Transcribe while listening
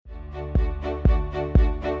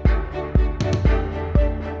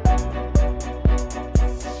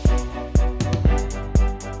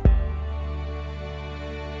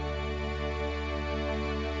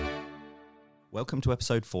Welcome to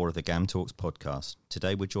episode 4 of the GAM Talks podcast.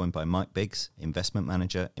 Today we're joined by Mike Biggs, Investment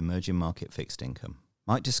Manager, Emerging Market Fixed Income.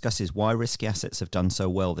 Mike discusses why risky assets have done so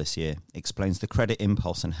well this year, explains the credit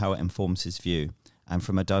impulse and how it informs his view, and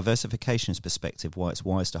from a diversifications perspective why it's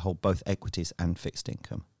wise to hold both equities and fixed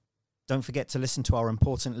income. Don't forget to listen to our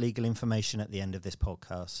important legal information at the end of this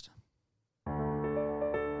podcast.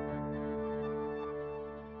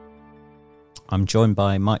 I'm joined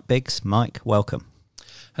by Mike Biggs. Mike, welcome.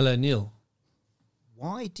 Hello, Neil.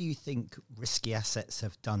 Why do you think risky assets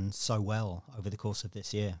have done so well over the course of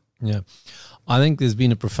this year? Yeah, I think there's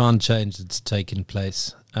been a profound change that's taken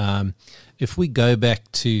place. If we go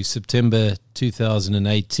back to September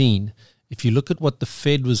 2018, if you look at what the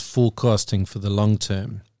Fed was forecasting for the long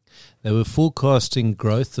term, they were forecasting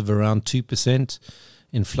growth of around 2%,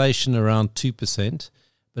 inflation around 2%,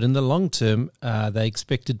 but in the long term, they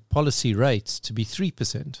expected policy rates to be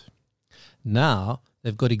 3%. Now,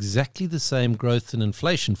 they've got exactly the same growth and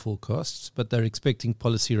inflation forecasts, but they're expecting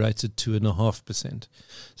policy rates at 2.5%.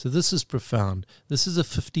 So this is profound. This is a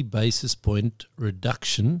 50 basis point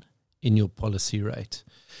reduction in your policy rate.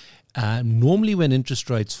 Normally when interest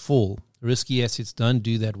rates fall, risky assets don't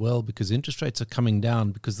do that well because interest rates are coming down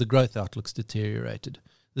because the growth outlook's deteriorated.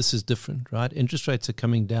 This is different, right? Interest rates are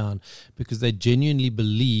coming down because they genuinely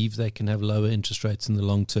believe they can have lower interest rates in the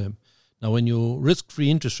long term. Now, when your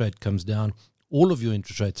risk-free interest rate comes down, all of your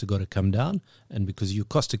interest rates have got to come down, and because your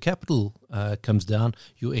cost of capital comes down,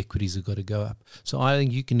 your equities have got to go up. So I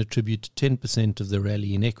think you can attribute 10% of the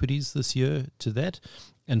rally in equities this year to that,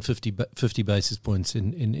 and 50 basis points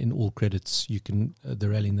in all credits. You can the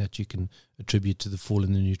rally in that you can attribute to the fall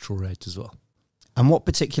in the neutral rate as well. And what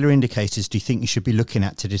particular indicators do you think you should be looking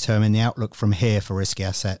at to determine the outlook from here for risky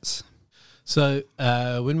assets? So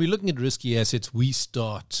when we're looking at risky assets, we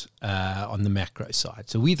start on the macro side.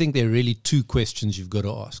 So we think there are really two questions you've got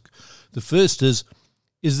to ask. The first is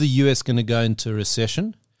the US going to go into a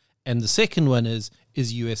recession? And the second one is the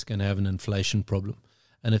US going to have an inflation problem?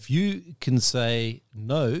 And if you can say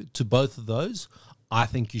no to both of those, I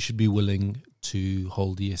think you should be willing to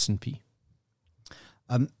hold the S&P.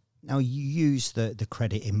 Now, you use the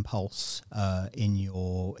credit impulse in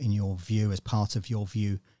your view as part of your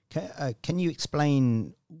view. Can you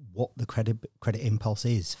explain what the credit impulse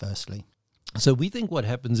is, firstly? So we think what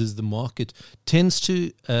happens is the market tends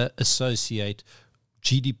to associate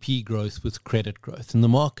GDP growth with credit growth. And the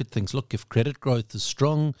market thinks, look, if credit growth is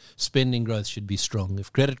strong, spending growth should be strong.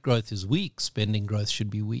 If credit growth is weak, spending growth should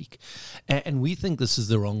be weak. And we think this is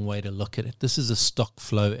the wrong way to look at it. This is a stock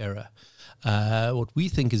flow error. What we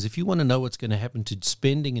think is if you want to know what's going to happen to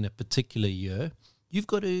spending in a particular year, you've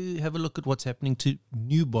got to have a look at what's happening to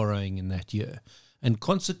new borrowing in that year. And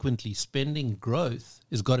consequently, spending growth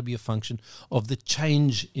has got to be a function of the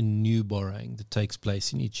change in new borrowing that takes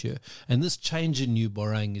place in each year. And this change in new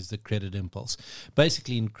borrowing is the credit impulse.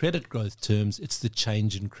 Basically, in credit growth terms, it's the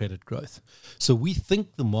change in credit growth. So we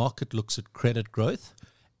think the market looks at credit growth,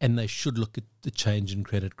 and they should look at the change in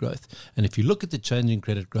credit growth. And if you look at the change in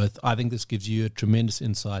credit growth, I think this gives you a tremendous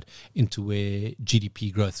insight into where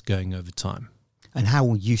GDP growth is going over time. And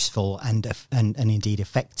how useful and indeed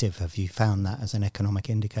effective have you found that as an economic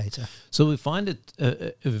indicator? So we find it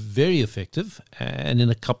very effective, and in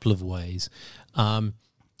a couple of ways. I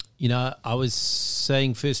was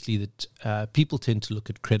saying firstly that people tend to look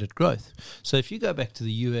at credit growth. So if you go back to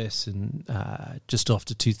the US and just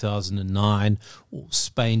after 2009, or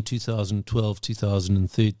Spain 2012,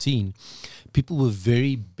 2013, people were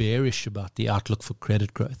very bearish about the outlook for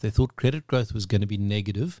credit growth. They thought credit growth was going to be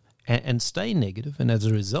negative and stay negative, and as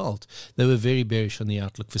a result, they were very bearish on the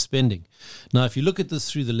outlook for spending. Now, if you look at this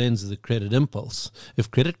through the lens of the credit impulse,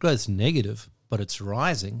 if credit growth is negative, but it's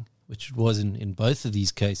rising, which it was in both of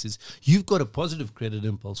these cases, you've got a positive credit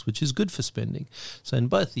impulse, which is good for spending. So in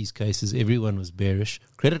both these cases, everyone was bearish.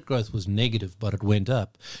 Credit growth was negative, but it went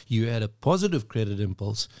up. You had a positive credit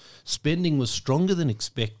impulse. Spending was stronger than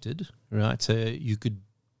expected, right? So you could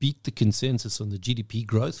beat the consensus on the GDP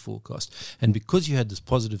growth forecast. And because you had this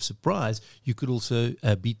positive surprise, you could also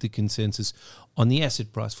beat the consensus on the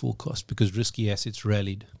asset price forecast because risky assets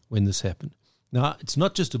rallied when this happened. Now, it's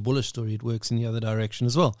not just a bullish story, it works in the other direction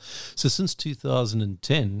as well. So since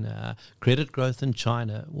 2010, credit growth in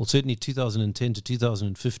China, well, certainly 2010 to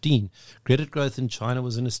 2015, credit growth in China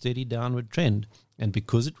was in a steady downward trend. And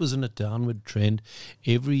because it was in a downward trend,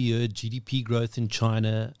 every year GDP growth in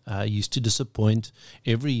China used to disappoint.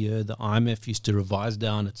 Every year the IMF used to revise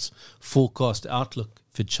down its forecast outlook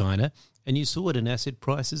for China. And you saw it in asset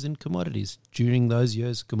prices and commodities. During those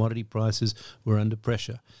years, commodity prices were under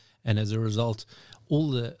pressure. And as a result,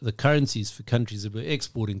 all the currencies for countries that were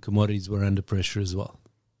exporting commodities were under pressure as well.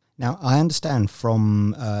 Now, I understand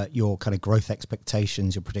from your kind of growth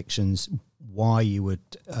expectations, your predictions, why you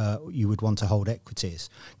would want to hold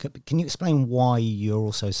equities. Can you explain why you're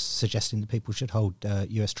also suggesting that people should hold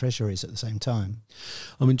US Treasuries at the same time?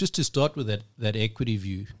 I mean, just to start with that equity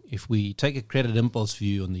view, if we take a credit impulse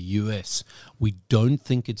view on the US, we don't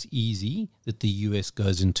think it's easy that the US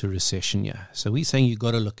goes into recession here. So we're saying you've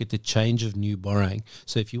got to look at the change of new borrowing.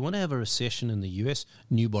 So if you want to have a recession in the US,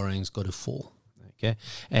 new borrowing's got to fall. Okay,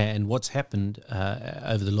 and what's happened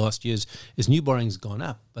over the last years is new borrowing's gone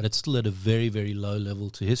up, but it's still at a very, very low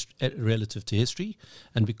level to relative to history.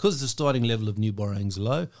 And because the starting level of new borrowing's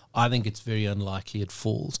low, I think it's very unlikely it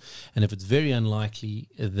falls. And if it's very unlikely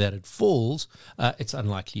that it falls, it's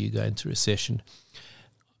unlikely you go into recession.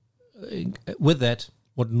 With that,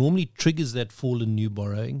 what normally triggers that fall in new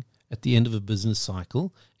borrowing at the end of a business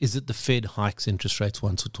cycle is that the Fed hikes interest rates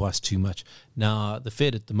once or twice too much. Now, the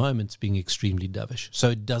Fed at the moment is being extremely dovish. So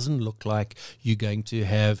it doesn't look like you're going to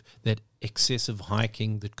have that excessive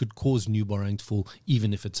hiking that could cause new borrowing to fall,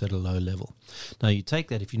 even if it's at a low level. Now, you take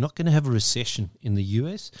that, if you're not going to have a recession in the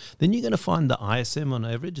US, then you're going to find the ISM on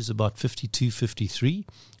average is about 52, 53,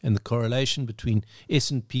 and the correlation between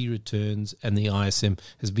S&P returns and the ISM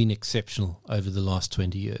has been exceptional over the last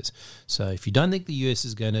 20 years. So if you don't think the US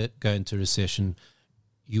is going to go into recession,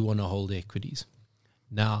 you want to hold equities.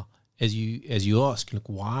 Now, as you ask, look,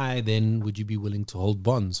 why then would you be willing to hold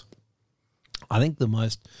bonds? I think the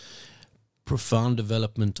most profound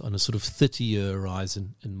development on a sort of 30-year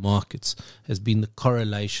horizon in markets has been the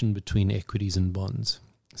correlation between equities and bonds.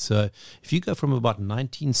 So if you go from about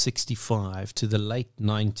 1965 to the late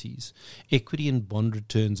 90s, equity and bond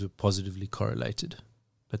returns were positively correlated.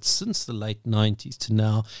 But since the late 90s to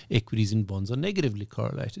now, equities and bonds are negatively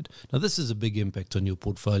correlated. Now, this is a big impact on your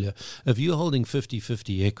portfolio. If you're holding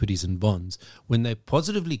 50-50 equities and bonds, when they're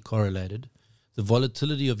positively correlated, the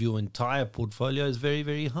volatility of your entire portfolio is very,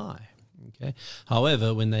 very high. Okay.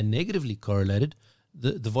 However, when they're negatively correlated,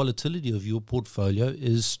 the volatility of your portfolio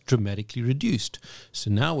is dramatically reduced. So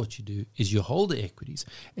now what you do is you hold the equities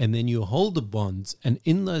and then you hold the bonds. And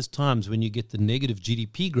in those times when you get the negative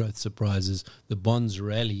GDP growth surprises, the bonds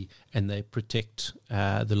rally and they protect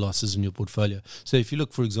the losses in your portfolio. So if you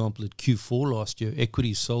look, for example, at Q4 last year,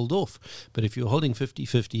 equities sold off. But if you're holding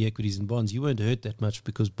 50-50 equities and bonds, you won't hurt that much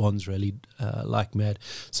because bonds rallied like mad.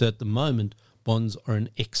 So at the moment, bonds are an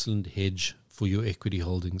excellent hedge for your equity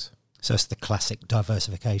holdings. So it's the classic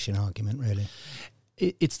diversification argument, really.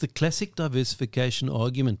 It's the classic diversification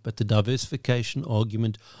argument, but the diversification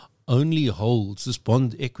argument only holds, this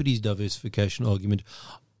bond equities diversification argument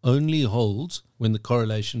only holds when the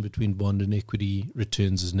correlation between bond and equity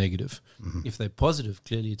returns is negative. Mm-hmm. If they're positive,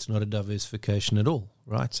 clearly it's not a diversification at all,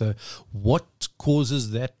 right? So what causes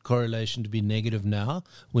that correlation to be negative now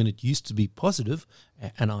when it used to be positive?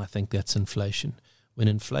 And I think that's inflation. When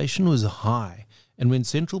inflation was high, and when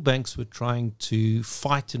central banks were trying to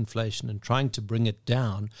fight inflation and trying to bring it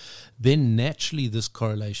down, then naturally this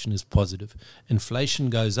correlation is positive.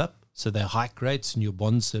 Inflation goes up, so they hike rates and your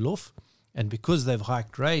bonds sell off. And because they've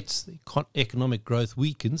hiked rates, the economic growth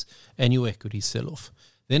weakens and your equities sell off.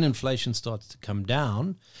 Then inflation starts to come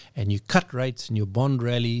down and you cut rates and your bond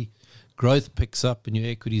rally, growth picks up and your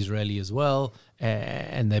equities rally as well,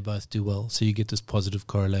 and they both do well. So you get this positive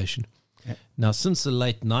correlation. Yeah. Now, since the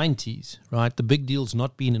late 90s, right, the big deal's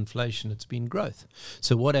not been inflation, it's been growth.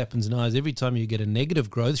 So what happens now is every time you get a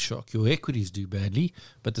negative growth shock, your equities do badly,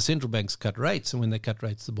 but the central banks cut rates, and when they cut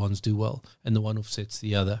rates, the bonds do well, and the one offsets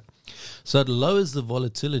the other. So it lowers the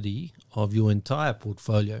volatility of your entire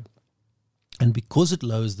portfolio. And because it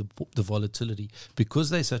lowers the volatility,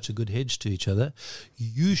 because they're such a good hedge to each other,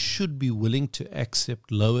 you should be willing to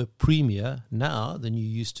accept lower premia now than you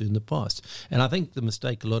used to in the past. And I think the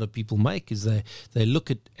mistake a lot of people make is they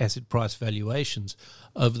look at asset price valuations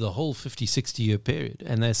over the whole 50, 60-year period.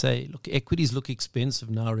 And they say, look, equities look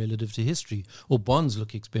expensive now relative to history, or bonds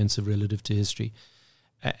look expensive relative to history.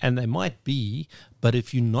 And they might be, but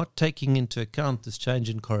if you're not taking into account this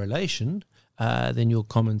change in correlation, then your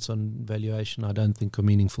comments on valuation, I don't think, are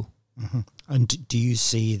meaningful. Mm-hmm. And do you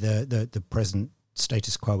see the present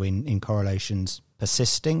status quo in correlations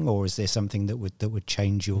persisting, or is there something that would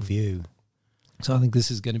change your view? So I think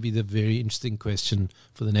this is going to be the very interesting question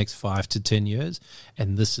for the next 5 to 10 years,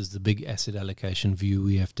 and this is the big asset allocation view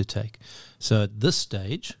we have to take. So at this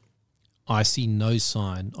stage, I see no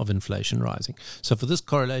sign of inflation rising. So for this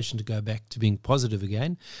correlation to go back to being positive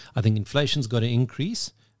again, I think inflation's got to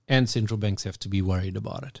increase, and central banks have to be worried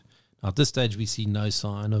about it. Now, at this stage, we see no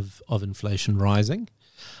sign of inflation rising.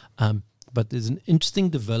 But there's an interesting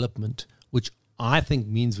development, which I think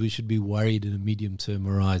means we should be worried in a medium-term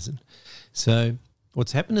horizon. So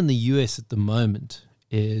what's happened in the US at the moment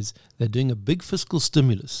is they're doing a big fiscal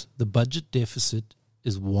stimulus. The budget deficit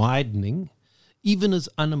is widening, even as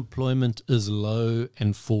unemployment is low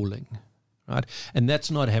and falling, right? And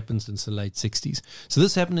that's not happened since the late 60s. So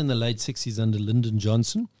this happened in the late 60s under Lyndon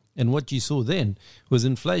Johnson. And what you saw then was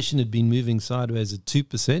inflation had been moving sideways at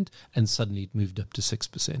 2%, and suddenly it moved up to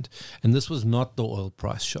 6%. And this was not the oil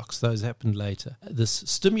price shocks. Those happened later. This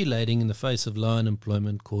stimulating in the face of low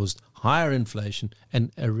unemployment caused higher inflation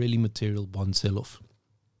and a really material bond sell-off.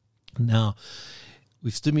 Now,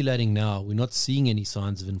 we're stimulating now. We're not seeing any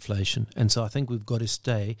signs of inflation. And so I think we've got to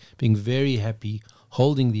stay being very happy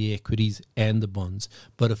holding the equities and the bonds.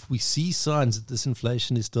 But if we see signs that this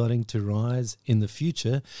inflation is starting to rise in the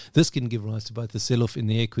future, this can give rise to both the sell-off in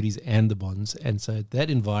the equities and the bonds. And so at that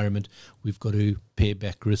environment, we've got to pare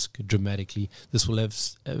back risk dramatically. This will have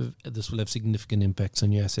significant impacts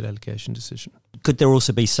on your asset allocation decision. Could there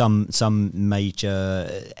also be some major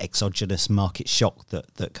exogenous market shock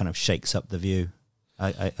that kind of shakes up the view?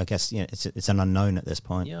 I guess it's an unknown at this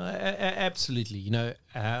point. Yeah, absolutely.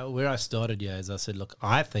 Where I started here is I said, look,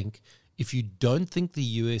 I think if you don't think the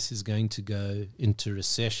US is going to go into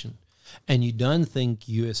recession and you don't think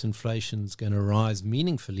US inflation is going to rise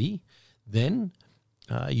meaningfully, then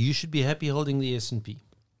you should be happy holding the S&P.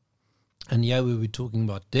 And yeah, we were talking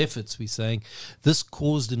about deficits. We're saying this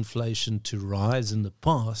caused inflation to rise in the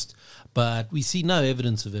past, but we see no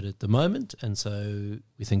evidence of it at the moment, and so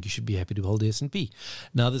we think you should be happy to hold the S&P.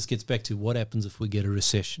 Now, this gets back to what happens if we get a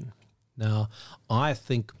recession. Now, I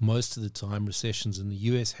think most of the time recessions in the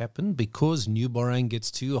US happen because new borrowing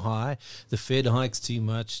gets too high, the Fed hikes too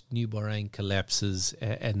much, new borrowing collapses,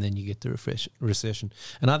 and then you get the recession.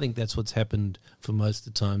 And I think that's what's happened for most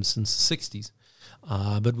of the time since the 60s.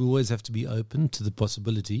 But we always have to be open to the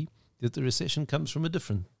possibility that the recession comes from a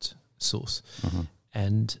different source. Mm-hmm.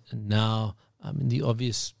 And now, the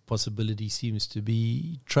obvious possibility seems to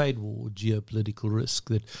be trade war, geopolitical risk,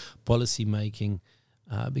 that policy making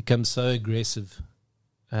becomes so aggressive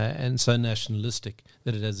and so nationalistic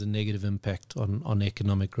that it has a negative impact on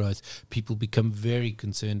economic growth. People become very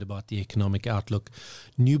concerned about the economic outlook.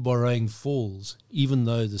 New borrowing falls, even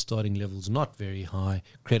though the starting level is not very high.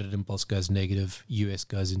 Credit impulse goes negative, US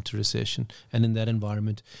goes into recession. And in that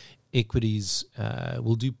environment, equities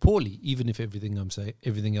will do poorly, even if everything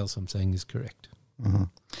else I'm saying is correct. Mm-hmm.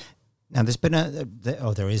 Now, there's been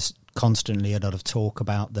there is constantly a lot of talk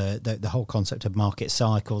about the whole concept of market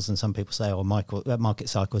cycles, and some people say, market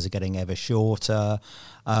cycles are getting ever shorter.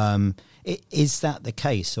 Is that the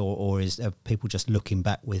case, or are people just looking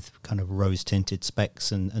back with kind of rose-tinted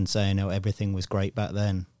specs and saying, everything was great back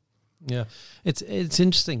then? Yeah, it's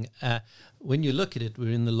interesting. When you look at it,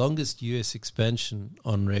 we're in the longest US expansion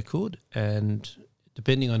on record, and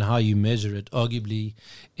depending on how you measure it, arguably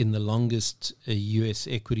in the longest US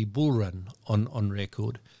equity bull run on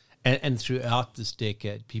record. And throughout this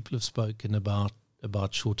decade, people have spoken about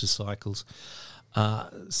shorter cycles.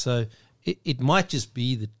 So it might just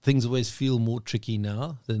be that things always feel more tricky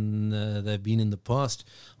now than they've been in the past.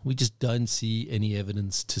 We just don't see any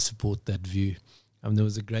evidence to support that view. There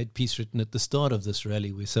was a great piece written at the start of this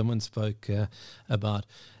rally where someone spoke about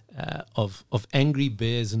of angry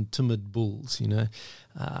bears and timid bulls.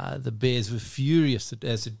 The bears were furious that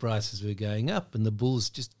asset prices were going up, and the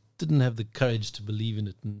bulls just didn't have the courage to believe in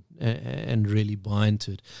it and really buy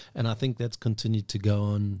into it. And I think that's continued to go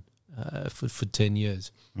on for 10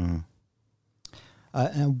 years. Mm.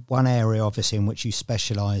 And one area, obviously, in which you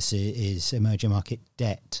specialise is emerging market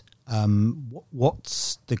debt.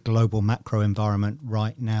 What's the global macro environment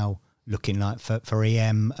right now looking like for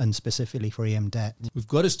EM, and specifically for EM debt? We've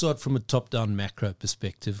got to start from a top-down macro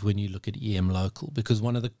perspective when you look at EM local, because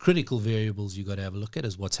one of the critical variables you've got to have a look at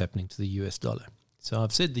is what's happening to the US dollar. So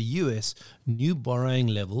I've said the US new borrowing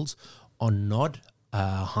levels are not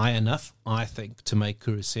high enough, I think, to make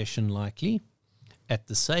a recession likely. At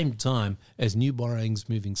the same time, as new borrowing's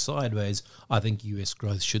moving sideways, I think US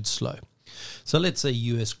growth should slow. So let's say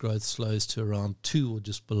US growth slows to around 2 or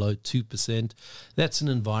just below 2%. That's an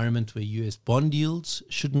environment where US bond yields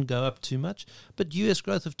shouldn't go up too much, but US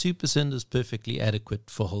growth of 2% is perfectly adequate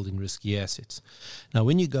for holding risky assets. Now,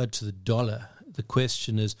 when you go to the dollar, the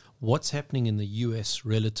question is what's happening in the US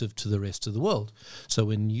relative to the rest of the world? So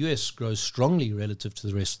when US grows strongly relative to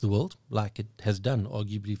the rest of the world, like it has done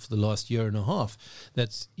arguably for the last year and a half,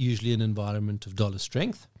 that's usually an environment of dollar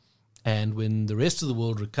strength. And when the rest of the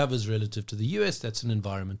world recovers relative to the US, that's an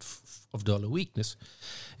environment of dollar weakness.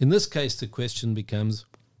 In this case, the question becomes,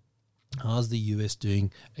 how's the US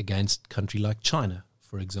doing against a country like China,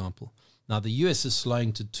 for example? Now, the US is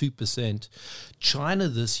slowing to 2%. China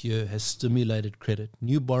this year has stimulated credit.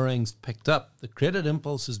 New borrowings picked up. The credit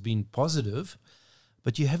impulse has been positive,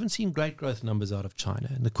 but you haven't seen great growth numbers out of China.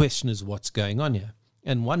 And the question is, what's going on here?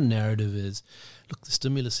 And one narrative is, look, the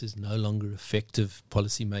stimulus is no longer effective.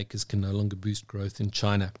 Policymakers can no longer boost growth in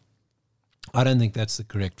China. I don't think that's the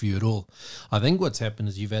correct view at all. I think what's happened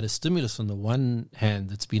is you've had a stimulus on the one hand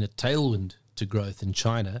that's been a tailwind to growth in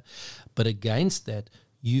China, but against that,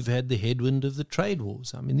 you've had the headwind of the trade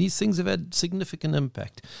wars. I mean, these things have had significant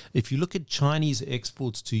impact. If you look at Chinese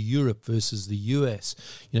exports to Europe versus the US,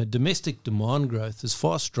 domestic demand growth is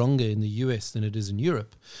far stronger in the US than it is in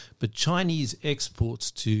Europe. But Chinese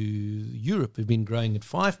exports to Europe have been growing at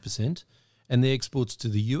 5%, and their exports to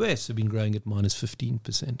the US have been growing at minus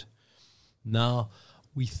 15%. Now,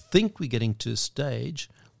 we think we're getting to a stage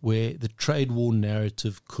where the trade war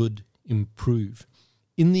narrative could improve.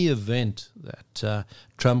 In the event that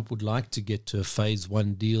Trump would like to get to a phase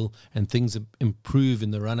one deal and things improve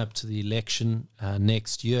in the run-up to the election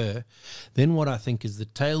next year, then what I think is the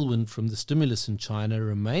tailwind from the stimulus in China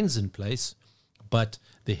remains in place, but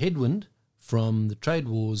the headwind from the trade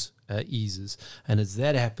wars eases. And as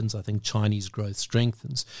that happens, I think Chinese growth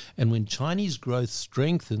strengthens. And when Chinese growth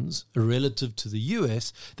strengthens relative to the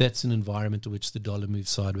US, that's an environment in which the dollar moves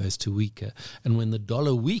sideways to weaker. And when the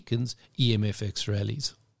dollar weakens, EMFX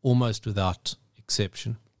rallies, almost without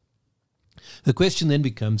exception. The question then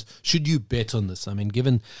becomes, should you bet on this? I mean,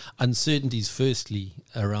 given uncertainties, firstly,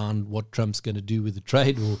 around what Trump's going to do with the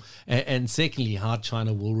trade war, and secondly, how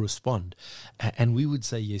China will respond. And we would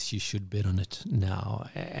say, yes, you should bet on it now.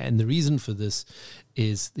 And the reason for this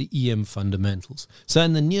is the EM fundamentals. So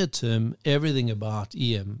in the near term, everything about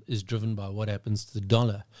EM is driven by what happens to the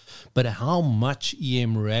dollar. But how much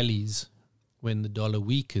EM rallies when the dollar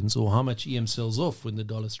weakens, or how much EM sells off when the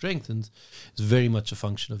dollar strengthens, is very much a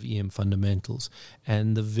function of EM fundamentals.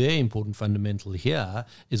 And the very important fundamental here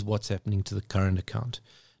is what's happening to the current account.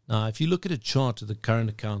 Now, if you look at a chart of the current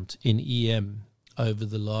account in EM over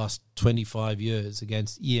the last 25 years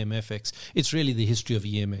against EMFX, it's really the history of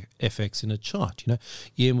EMFX in a chart.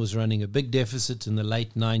 EM was running a big deficit in the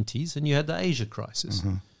late 90s, and you had the Asia crisis.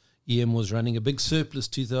 Mm-hmm. EM was running a big surplus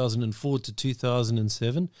 2004 to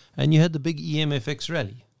 2007, and you had the big EMFX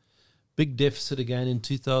rally. Big deficit again in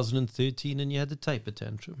 2013, and you had the taper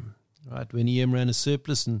tantrum. Right? When EM ran a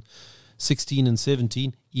surplus in 16 and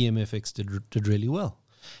 17, EMFX did really well.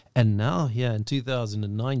 And now here in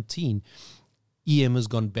 2019, EM has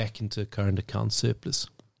gone back into a current account surplus.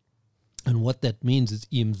 And what that means is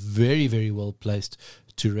EM is very, very well placed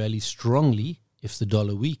to rally strongly if the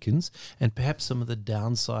dollar weakens, and perhaps some of the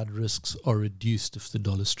downside risks are reduced if the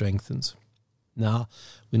dollar strengthens. Now,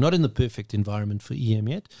 we're not in the perfect environment for EM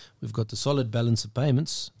yet. We've got the solid balance of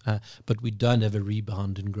payments, but we don't have a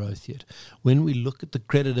rebound in growth yet. When we look at the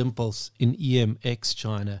credit impulse in EM ex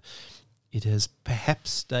China, it has perhaps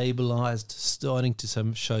stabilized, starting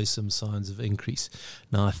to show some signs of increase.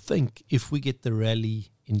 Now, I think if we get the rally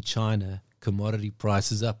in China, commodity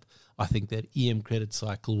prices up, I think that EM credit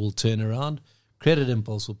cycle will turn around. Credit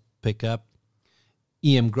impulse will pick up,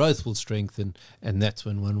 EM growth will strengthen, and that's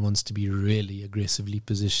when one wants to be really aggressively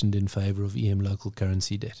positioned in favor of EM local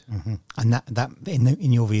currency debt. Mm-hmm. And that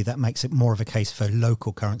in your view, that makes it more of a case for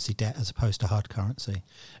local currency debt as opposed to hard currency?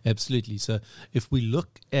 Absolutely. So if we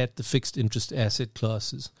look at the fixed interest asset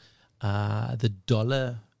classes, the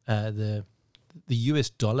US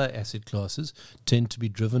dollar asset classes tend to be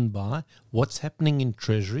driven by what's happening in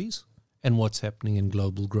treasuries and what's happening in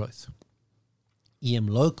global growth. EM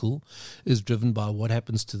local is driven by what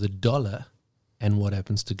happens to the dollar and what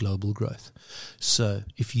happens to global growth. So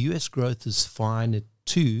if US growth is fine at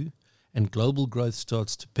 2 and global growth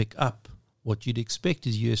starts to pick up, what you'd expect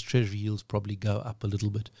is US Treasury yields probably go up a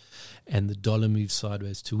little bit and the dollar moves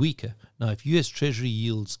sideways to weaker. Now, if US Treasury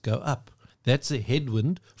yields go up, that's a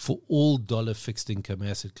headwind for all dollar fixed income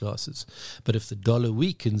asset classes. But if the dollar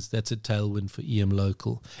weakens, that's a tailwind for EM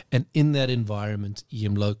local. And in that environment,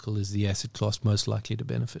 EM local is the asset class most likely to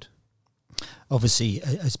benefit. Obviously,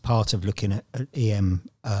 as part of looking at EM,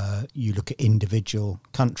 you look at individual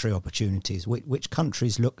country opportunities. Which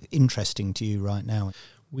countries look interesting to you right now?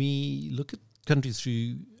 We look at countries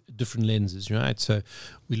through different lenses, right? So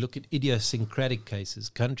we look at idiosyncratic cases,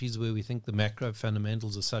 countries where we think the macro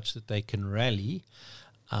fundamentals are such that they can rally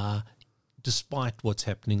despite what's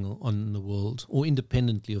happening on the world, or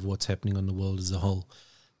independently of what's happening on the world as a whole.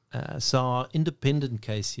 So our independent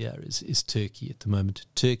case here is Turkey at the moment.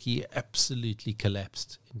 Turkey absolutely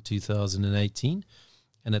collapsed in 2018.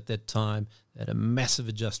 And at that time, they had a massive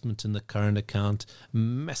adjustment in the current account,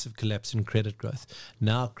 massive collapse in credit growth.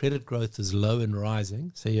 Now credit growth is low and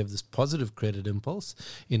rising, so you have this positive credit impulse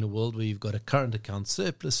in a world where you've got a current account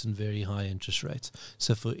surplus and very high interest rates.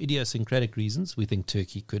 So for idiosyncratic reasons, we think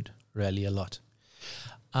Turkey could rally a lot.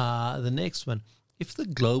 The next one, if the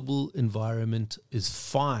global environment is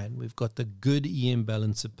fine, we've got the good EM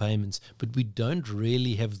balance of payments, but we don't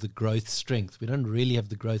really have the growth strength, we don't really have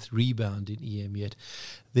the growth rebound in EM yet,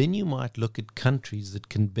 then you might look at countries that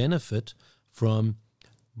can benefit from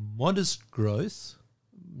modest growth,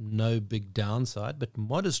 no big downside, but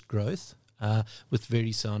modest growth with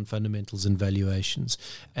very sound fundamentals and valuations.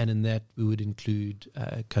 And in that, we would include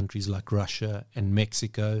countries like Russia and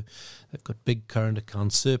Mexico. They've got big current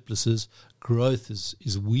account surpluses. Growth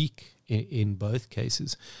is weak in both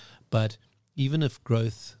cases. But even if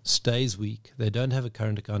growth stays weak, they don't have a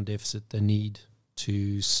current account deficit they need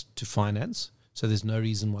to finance. So there's no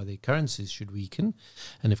reason why their currencies should weaken.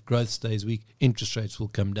 And if growth stays weak, interest rates will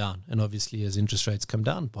come down. And obviously, as interest rates come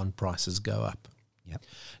down, bond prices go up. Yep.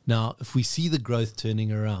 Now, if we see the growth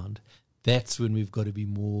turning around, that's when we've got to be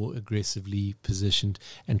more aggressively positioned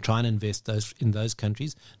and try and invest in those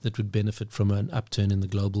countries that would benefit from an upturn in the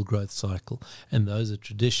global growth cycle. And those are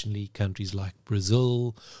traditionally countries like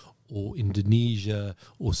Brazil or Indonesia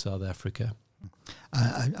or South Africa.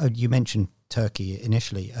 You mentioned Turkey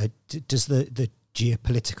initially. Does the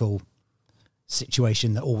geopolitical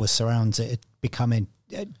situation that always surrounds it becoming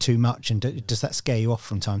too much, and does that scare you off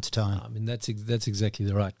from time to time? I mean, that's exactly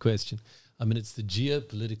the right question. I mean, it's the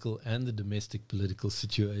geopolitical and the domestic political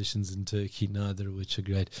situations in Turkey, neither of which are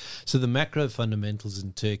great. So the macro fundamentals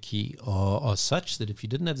in Turkey are such that if you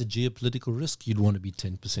didn't have the geopolitical risk, you'd want to be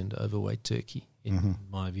 10% overweight Turkey, in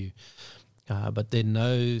my view. But there are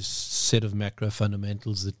no set of macro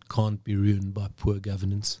fundamentals that can't be ruined by poor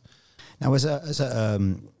governance. Now,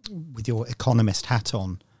 with your economist hat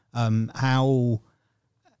on, how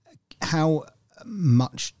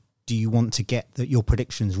much do you want to get your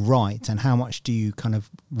predictions right, and how much do you kind of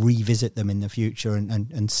revisit them in the future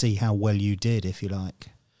and see how well you did, if you like?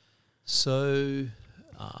 So,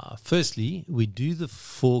 firstly, we do the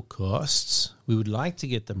forecasts. We would like to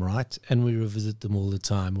get them right, and we revisit them all the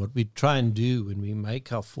time. What we try and do when we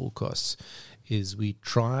make our forecasts is we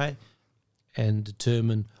try and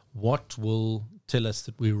determine what will tell us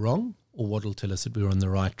that we're wrong, or what will tell us that we're on the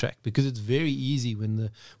right track. Because it's very easy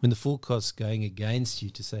when the forecast's going against you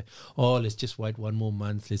to say, oh, let's just wait one more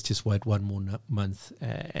month, let's just wait one more month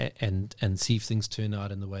and see if things turn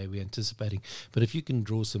out in the way we're anticipating. But if you can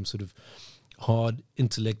draw some sort of hard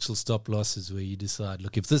intellectual stop losses where you decide,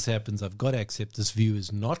 look, if this happens, I've got to accept this view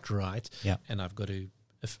is not right, and I've got to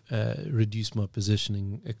reduce my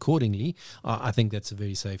positioning accordingly, I think that's a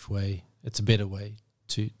very safe way. It's a better way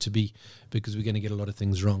to be, because we're going to get a lot of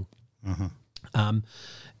things wrong.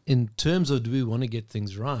 In terms of do we want to get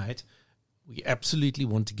things right, we absolutely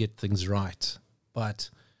want to get things right. But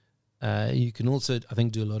you can also, I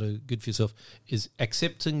think, do a lot of good for yourself, is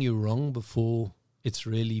accepting you're wrong before it's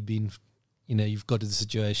really been, you've got to the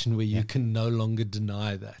situation where you can no longer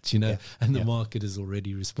deny that, and the market has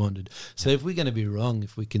already responded. So if we're going to be wrong,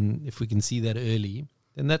 if we can see that early,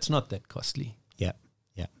 then that's not that costly.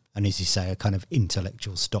 And as you say, a kind of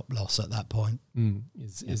intellectual stop loss at that point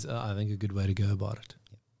is I think, a good way to go about it.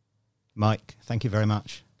 Mike, thank you very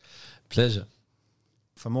much. Pleasure.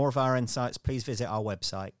 For more of our insights, please visit our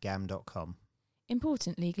website, gam.com.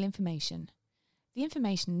 Important legal information. The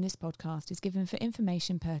information in this podcast is given for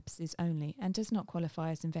information purposes only and does not qualify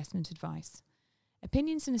as investment advice.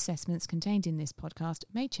 Opinions and assessments contained in this podcast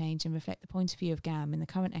may change and reflect the point of view of GAM in the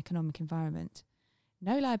current economic environment.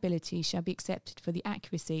 No liability shall be accepted for the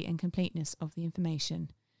accuracy and completeness of the information.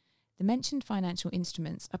 The mentioned financial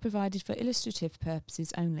instruments are provided for illustrative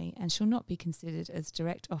purposes only and shall not be considered as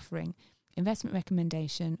direct offering, investment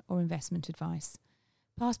recommendation or investment advice.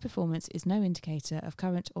 Past performance is no indicator of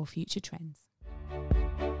current or future trends.